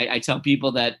pivot. I mean, I tell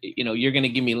people that, you're going to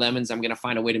give me lemons, I'm going to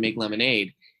find a way to make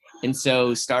lemonade. And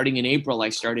so starting in April, I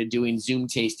started doing Zoom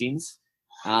tastings.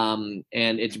 And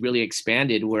it's really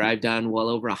expanded where I've done well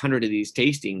over 100 of these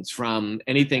tastings, from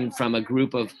anything from a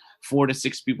group of 4 to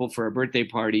 6 people for a birthday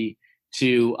party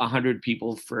to 100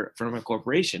 people from a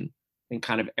corporation, and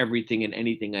kind of everything and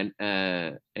anything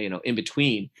in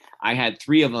between. I had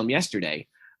 3 of them yesterday.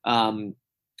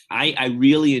 I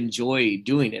really enjoy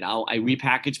doing it. I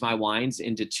repackage my wines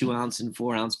into 2-ounce and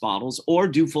 4-ounce bottles, or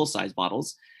do full-size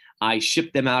bottles. I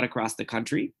ship them out across the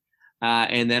country.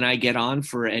 And then I get on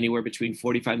for anywhere between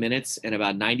 45 minutes and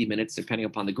about 90 minutes, depending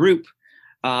upon the group,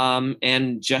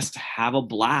 and just have a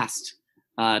blast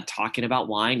talking about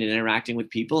wine and interacting with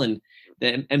people. And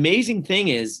the amazing thing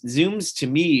is, Zooms to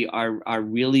me are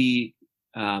really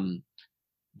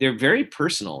they're very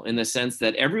personal in the sense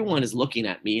that everyone is looking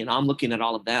at me and I'm looking at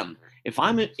all of them. If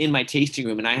I'm in my tasting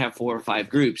room and I have 4 or 5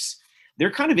 groups,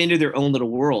 they're kind of into their own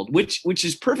little world, which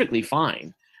is perfectly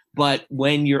fine. But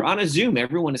when you're on a Zoom,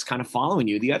 everyone is kind of following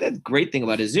you. The other great thing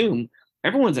about a Zoom,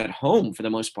 everyone's at home for the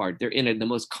most part. They're in the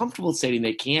most comfortable setting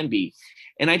they can be.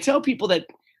 And I tell people that,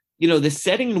 the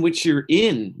setting in which you're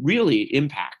in really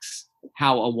impacts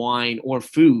how a wine or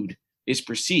food is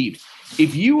perceived.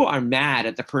 If you are mad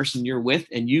at the person you're with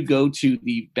and you go to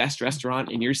the best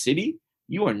restaurant in your city,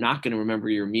 you are not going to remember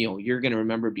your meal. You're going to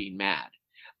remember being mad.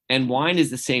 And wine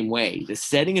is the same way. The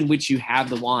setting in which you have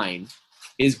the wine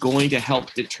is going to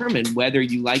help determine whether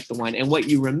you like the wine and what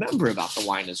you remember about the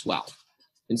wine as well.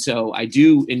 And so I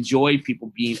do enjoy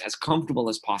people being as comfortable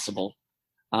as possible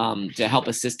to help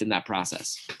assist in that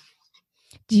process.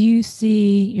 Do you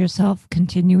see yourself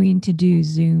continuing to do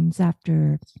Zooms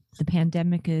after the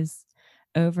pandemic is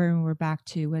over and we're back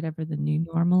to whatever the new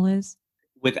normal is?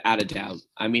 Without a doubt.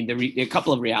 I mean, there are a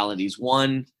couple of realities.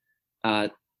 One,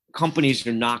 companies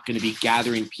are not going to be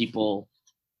gathering people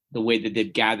the way that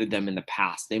they've gathered them in the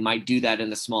past. They might do that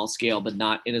in a small scale, but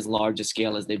not in as large a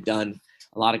scale as they've done.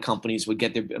 A lot of companies would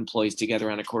get their employees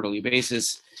together on a quarterly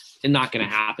basis, and not going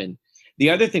to happen. The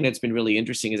other thing that's been really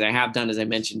interesting is I have done, as I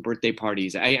mentioned, birthday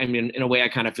parties. I mean, in a way, I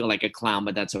kind of feel like a clown,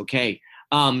 but that's okay.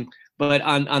 But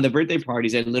on the birthday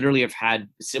parties, I literally have had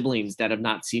siblings that have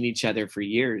not seen each other for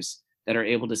years that are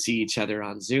able to see each other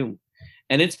on Zoom.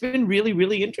 And it's been really,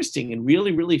 really interesting and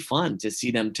really, really fun to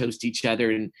see them toast each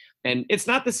other. And it's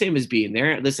not the same as being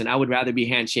there. Listen, I would rather be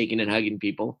handshaking and hugging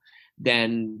people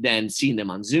than seeing them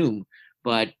on Zoom.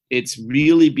 But it's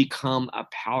really become a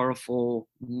powerful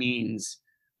means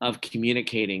of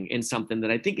communicating in something that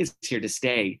I think is here to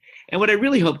stay. And what I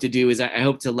really hope to do is I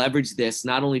hope to leverage this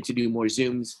not only to do more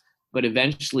Zooms, but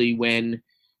eventually when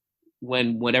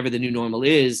whatever the new normal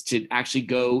is, to actually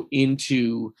go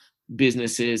into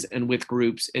businesses and with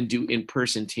groups and do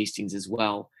in-person tastings as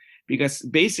well. Because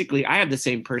basically I have the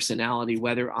same personality,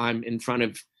 whether I'm in front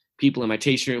of people in my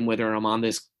tasting room, whether I'm on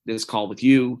this call with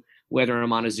you, whether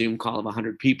I'm on a Zoom call of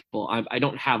 100 people. I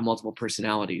don't have multiple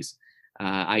personalities.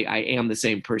 I am the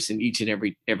same person each and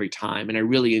every time, and I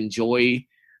really enjoy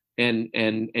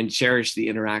and cherish the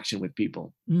interaction with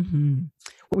people. Mm-hmm.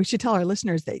 Well, we should tell our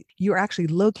listeners that you're actually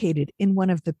located in one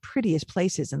of the prettiest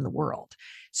places in the world.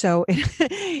 So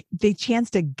the chance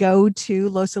to go to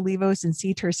Los Olivos and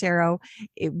see Tercero,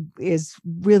 it is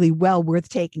really well worth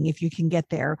taking if you can get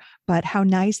there. But how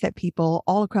nice that people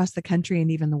all across the country and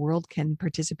even the world can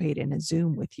participate in a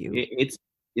Zoom with you.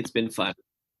 It's been fun.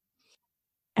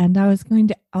 And I was going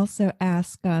to also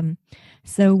ask,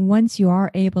 so once you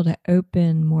are able to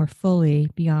open more fully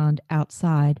beyond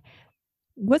outside,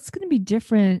 what's going to be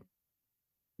different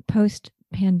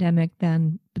post-pandemic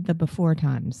than the before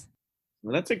times?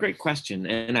 Well, that's a great question.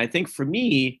 And I think for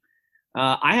me,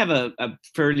 I have a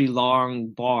fairly long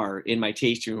bar in my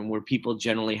tasting room where people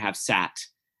generally have sat.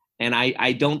 And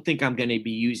I don't think I'm going to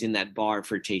be using that bar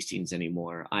for tastings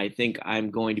anymore. I think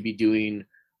I'm going to be doing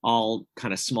all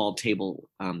kind of small table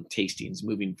tastings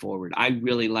moving forward. I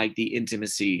really like the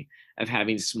intimacy of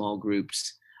having small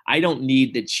groups. I don't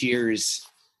need the cheers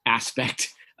aspect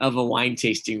of a wine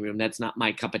tasting room. That's not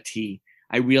my cup of tea.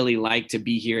 I really like to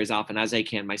be here as often as I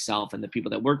can myself, and the people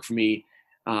that work for me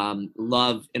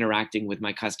love interacting with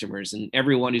my customers. And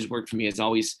everyone who's worked for me has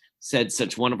always said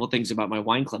such wonderful things about my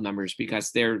wine club members because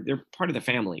they're part of the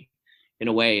family in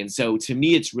a way. And so to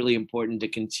me, it's really important to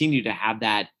continue to have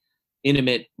that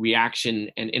intimate reaction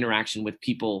and interaction with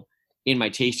people in my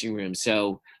tasting room.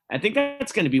 So I think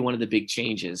that's going to be one of the big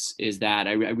changes, is that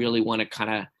I really want to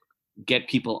kind of get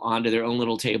people onto their own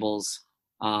little tables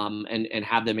and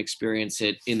have them experience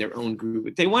it in their own group.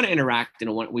 If they want to interact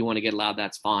and we want to get loud,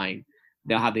 that's fine.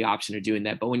 They'll have the option of doing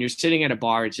that. But when you're sitting at a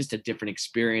bar, it's just a different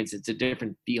experience. It's a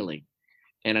different feeling.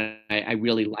 And I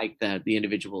really like the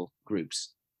individual groups.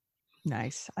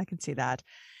 Nice. I can see that.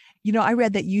 You know, I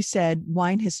read that you said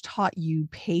wine has taught you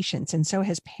patience, and so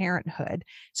has parenthood.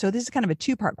 So this is kind of a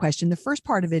two-part question. The first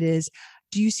part of it is,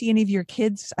 do you see any of your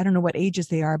kids, I don't know what ages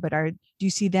they are, but do you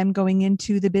see them going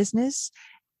into the business?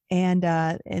 And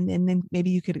then maybe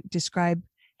you could describe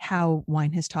how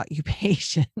wine has taught you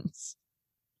patience.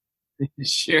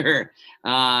 Sure.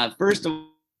 First of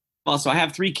all, so I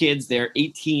have 3 kids. They're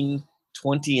 18,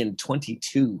 20, and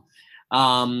 22.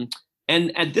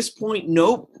 And at this point,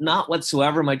 nope, not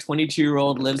whatsoever. My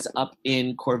 22-year-old lives up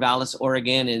in Corvallis,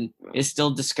 Oregon, and is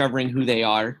still discovering who they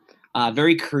are.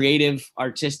 Very creative,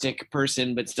 artistic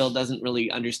person, but still doesn't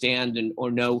really understand or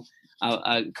know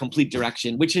a complete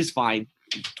direction, which is fine.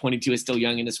 22 is still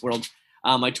young in this world.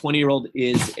 My 20-year-old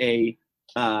is a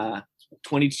a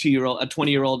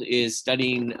 20-year-old is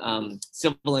studying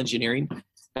civil engineering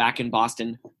back in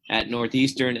Boston at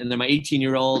Northeastern. And then my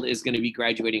 18-year-old is going to be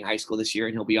graduating high school this year,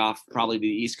 and he'll be off probably to the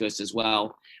East Coast as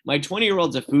well. My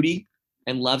 20-year-old's a foodie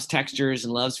and loves textures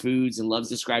and loves foods and loves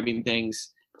describing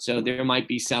things. So there might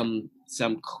be some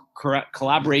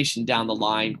collaboration down the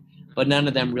line, but none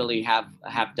of them really have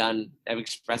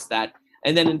expressed that.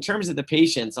 And then in terms of the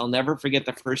patience, I'll never forget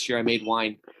the first year I made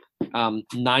wine.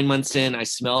 9 months in, I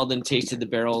smelled and tasted the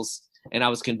barrels, and I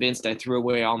was convinced I threw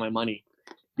away all my money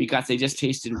because they just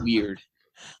tasted weird.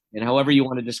 And however you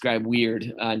want to describe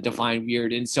weird, define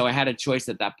weird. And so I had a choice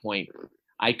at that point.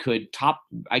 I could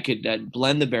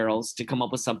blend the barrels to come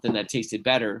up with something that tasted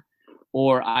better,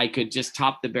 or I could just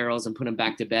top the barrels and put them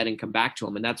back to bed and come back to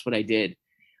them. And that's what I did.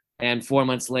 And 4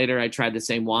 months later, I tried the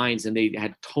same wines, and they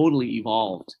had totally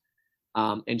evolved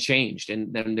and changed.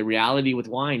 And then the reality with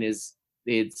wine is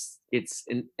it's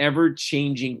an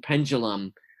ever-changing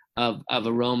pendulum of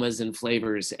aromas and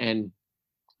flavors. And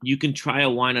you can try a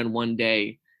wine on one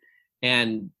day,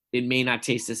 and it may not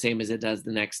taste the same as it does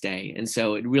the next day. And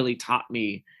so it really taught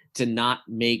me to not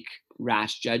make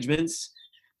rash judgments,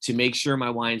 to make sure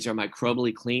my wines are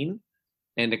microbially clean,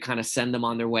 and to kind of send them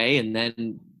on their way. And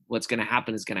then what's going to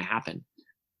happen is going to happen.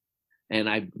 And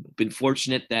I've been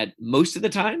fortunate that most of the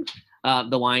time,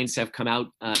 the wines have come out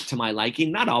to my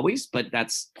liking. Not always, but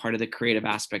that's part of the creative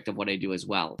aspect of what I do as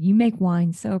well. You make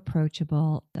wine so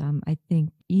approachable, I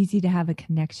think easy to have a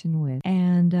connection with.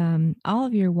 And all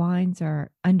of your wines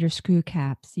are under screw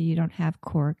caps, so you don't have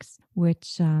corks,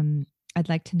 which I'd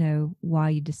like to know why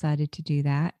you decided to do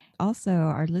that. Also,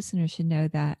 our listeners should know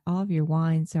that all of your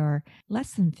wines are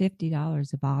less than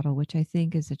 $50 a bottle, which I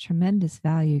think is a tremendous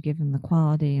value given the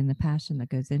quality and the passion that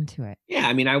goes into it. Yeah,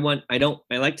 I mean, I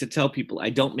like to tell people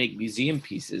I don't make museum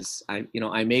pieces.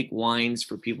 I make wines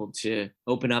for people to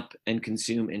open up and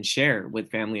consume and share with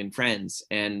family and friends.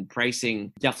 And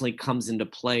pricing definitely comes into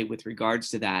play with regards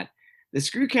to that. The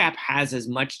screw cap has as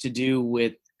much to do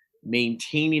with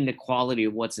maintaining the quality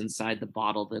of what's inside the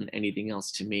bottle than anything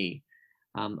else to me.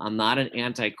 I'm not an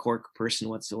anti-cork person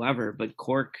whatsoever, but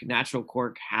natural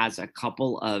cork has a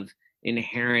couple of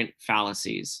inherent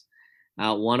fallacies.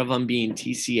 One of them being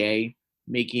TCA,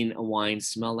 making a wine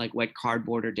smell like wet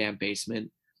cardboard or damp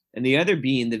basement. And the other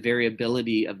being the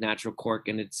variability of natural cork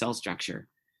and its cell structure,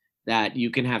 that you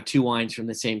can have two wines from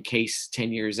the same case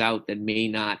 10 years out that may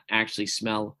not actually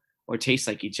smell or taste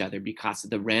like each other because of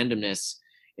the randomness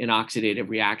in oxidative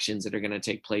reactions that are going to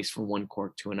take place from one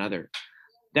cork to another.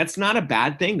 That's not a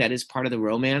bad thing. That is part of the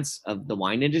romance of the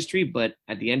wine industry. But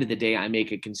at the end of the day, I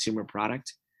make a consumer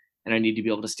product, and I need to be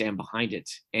able to stand behind it.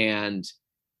 And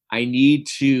I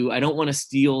don't want to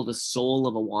steal the soul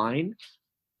of a wine.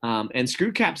 And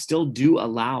screw caps still do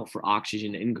allow for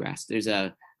oxygen ingress. There's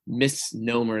a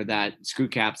misnomer that screw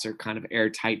caps are kind of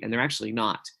airtight, and they're actually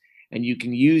not. And you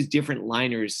can use different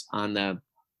liners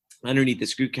underneath the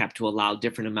screw cap to allow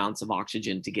different amounts of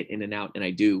oxygen to get in and out, and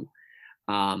I do.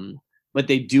 But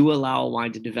they do allow a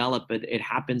wine to develop, but it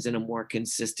happens in a more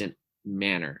consistent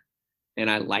manner. And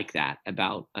I like that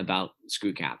about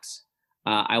screw caps.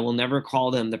 I will never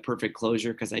call them the perfect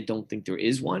closure because I don't think there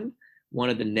is one. One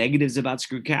of the negatives about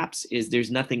screw caps is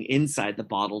there's nothing inside the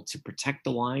bottle to protect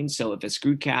the wine. So if a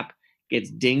screw cap gets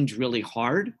dinged really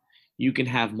hard, you can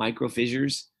have micro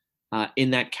fissures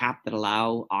in that cap that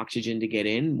allow oxygen to get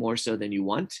in more so than you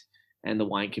want, and the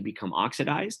wine can become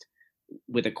oxidized.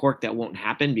 With a cork, that won't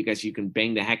happen because you can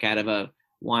bang the heck out of a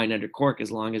wine under cork. As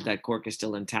long as that cork is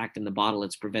still intact in the bottle,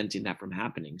 it's preventing that from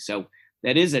happening. So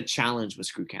that is a challenge with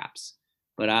screw caps,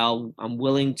 but I'm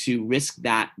willing to risk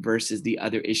that versus the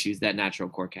other issues that natural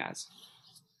cork has.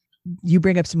 You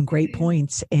bring up some great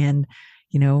points, and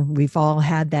we've all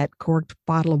had that corked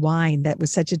bottle of wine that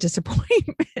was such a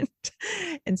disappointment.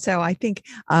 And so I think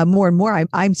more and more,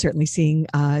 I'm certainly seeing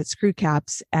screw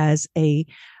caps as a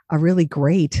really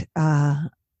great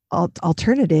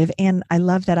alternative. And I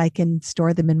love that I can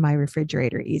store them in my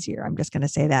refrigerator easier. I'm just going to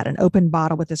say that an open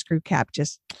bottle with a screw cap,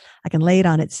 I can lay it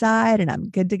on its side and I'm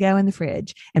good to go in the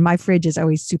fridge. And my fridge is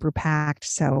always super packed.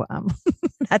 So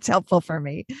that's helpful for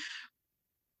me.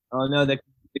 Oh, no, the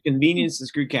convenience of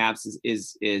screw caps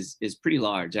is pretty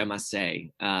large, I must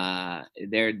say.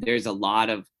 There's a lot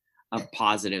of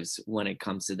positives when it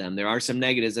comes to them. There are some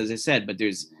negatives, as I said, but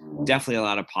there's definitely a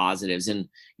lot of positives. And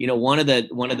one of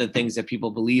the things that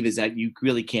people believe is that you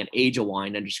really can't age a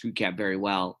wine under screw cap very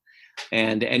well.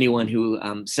 And anyone who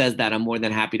says that, I'm more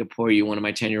than happy to pour you one of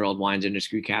my 10-year-old wines under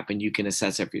screw cap, and you can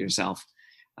assess it for yourself.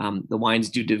 the wines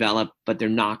do develop, but they're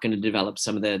not going to develop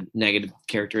some of the negative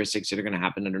characteristics that are going to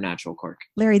happen under natural cork.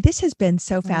 Larry, this has been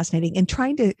so fascinating, and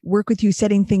trying to work with you,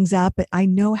 setting things up. I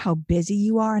know how busy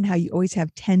you are and how you always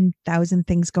have 10,000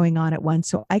 things going on at once.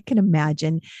 So I can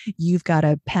imagine you've got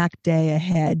a packed day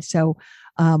ahead. So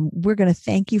we're going to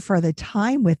thank you for the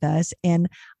time with us. And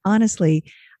honestly,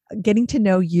 getting to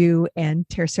know you and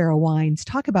Tercera Wines,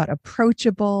 talk about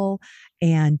approachable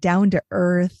and down to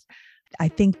earth. I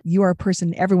think you are a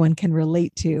person everyone can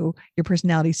relate to. Your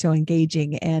personality is so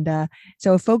engaging. And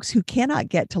so folks who cannot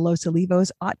get to Los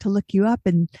Olivos ought to look you up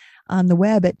and on the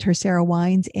web at Tercera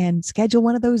Wines and schedule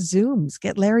one of those Zooms.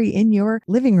 Get Larry in your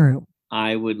living room.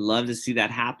 I would love to see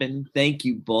that happen. Thank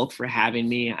you both for having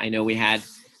me. I know we had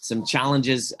some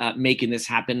challenges making this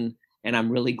happen, and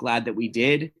I'm really glad that we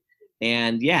did.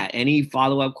 And yeah, any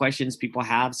follow-up questions people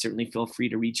have, certainly feel free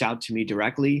to reach out to me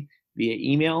directly via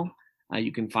email.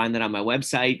 You can find that on my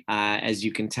website. As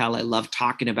you can tell, I love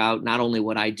talking about not only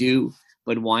what I do,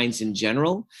 but wines in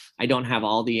general. I don't have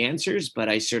all the answers, but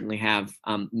I certainly have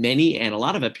many and a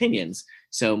lot of opinions.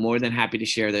 So more than happy to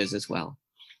share those as well.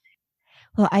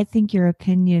 Well, I think your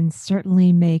opinions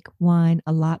certainly make wine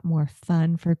a lot more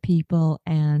fun for people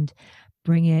and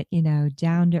bring it,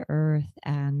 down to earth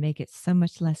and make it so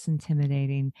much less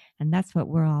intimidating. And that's what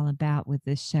we're all about with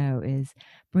this show, is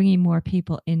bringing more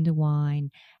people into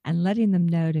wine and letting them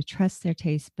know to trust their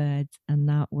taste buds and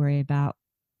not worry about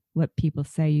what people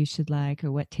say you should like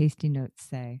or what tasting notes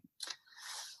say.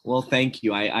 Well, thank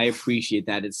you. I appreciate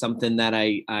that. It's something that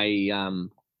I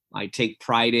take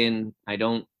pride in. I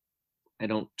don't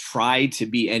try to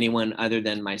be anyone other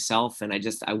than myself. And I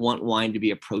want wine to be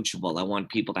approachable. I want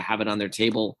people to have it on their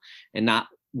table and not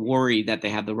worry that they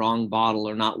have the wrong bottle,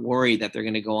 or not worry that they're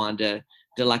going to go on to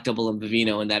Delectable and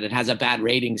Vivino and that it has a bad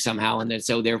rating somehow. And then,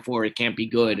 so therefore it can't be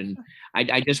good. And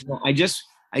I just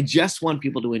want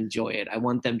people to enjoy it. I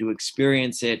want them to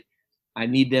experience it. I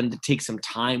need them to take some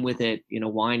time with it.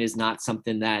 Wine is not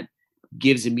something that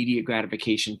gives immediate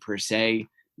gratification per se.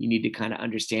 You need to kind of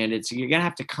understand it. So you're going to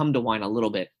have to come to wine a little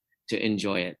bit to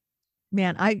enjoy it.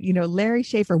 Man, Larry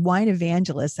Schaefer, wine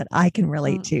evangelist that I can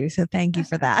relate to. So thank you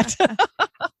for that. Of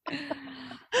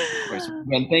course.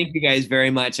 And thank you guys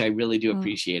very much. I really do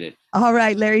appreciate it. All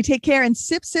right, Larry, take care and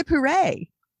sip, sip, hooray.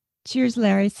 Cheers,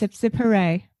 Larry. Sip, sip,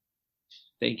 hooray.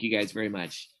 Thank you guys very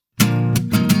much.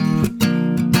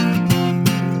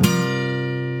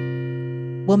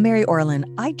 Well, Mary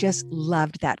Orlin, I just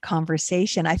loved that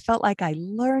conversation. I felt like I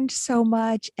learned so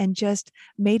much and just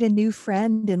made a new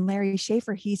friend in Larry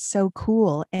Schaefer. He's so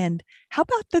cool. And how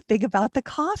about the thing about the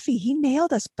coffee? He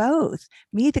nailed us both.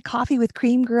 Me, the coffee with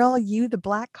cream girl, you, the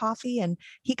black coffee. And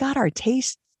he got our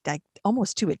taste like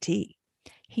almost to a T.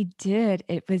 He did.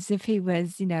 It was as if he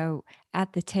was,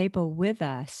 at the table with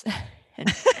us.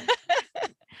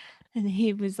 And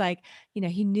he was like,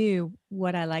 he knew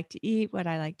what I like to eat, what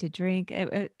I like to drink.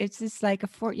 It's just like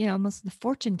almost the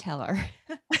fortune teller.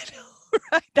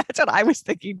 Right. That's what I was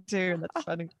thinking too. That's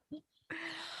funny.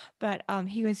 But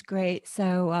he was great.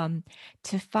 So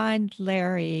to find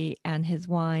Larry and his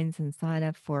wines and sign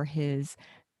up for his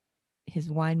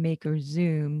winemaker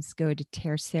Zooms, go to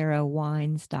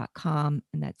tercerawines.com,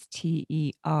 and that's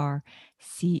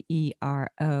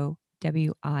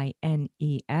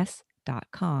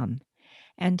TerceroWines.com.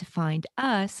 And to find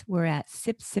us, we're at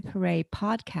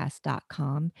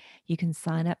sipsiphooraipodcast.com. You can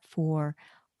sign up for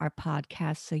our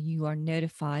podcast so you are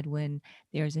notified when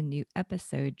there's a new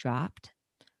episode dropped.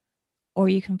 Or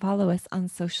you can follow us on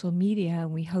social media, and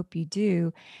we hope you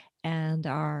do. And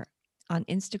on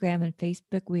Instagram and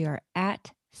Facebook, we are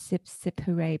at Sip Sip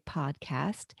Hooray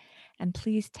Podcast. And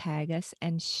please tag us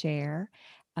and share,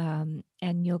 and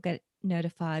you'll get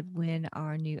notified when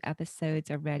our new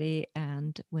episodes are ready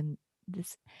and when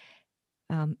this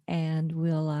and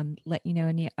we'll let you know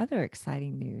any other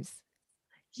exciting news.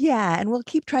 Yeah, and we'll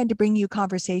keep trying to bring you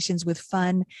conversations with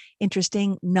fun,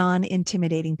 interesting,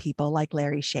 non-intimidating people like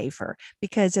Larry Schaefer,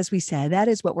 because as we said, that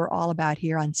is what we're all about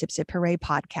here on Sip Sip Hooray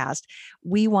Podcast.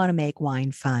 We want to make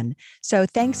wine fun. So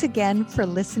thanks again for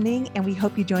listening, and we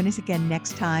hope you join us again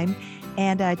next time.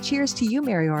 And cheers to you,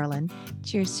 Mary Orlin.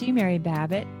 Cheers to you, Mary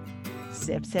Babbitt.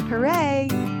 Sip Sip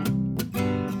Hooray.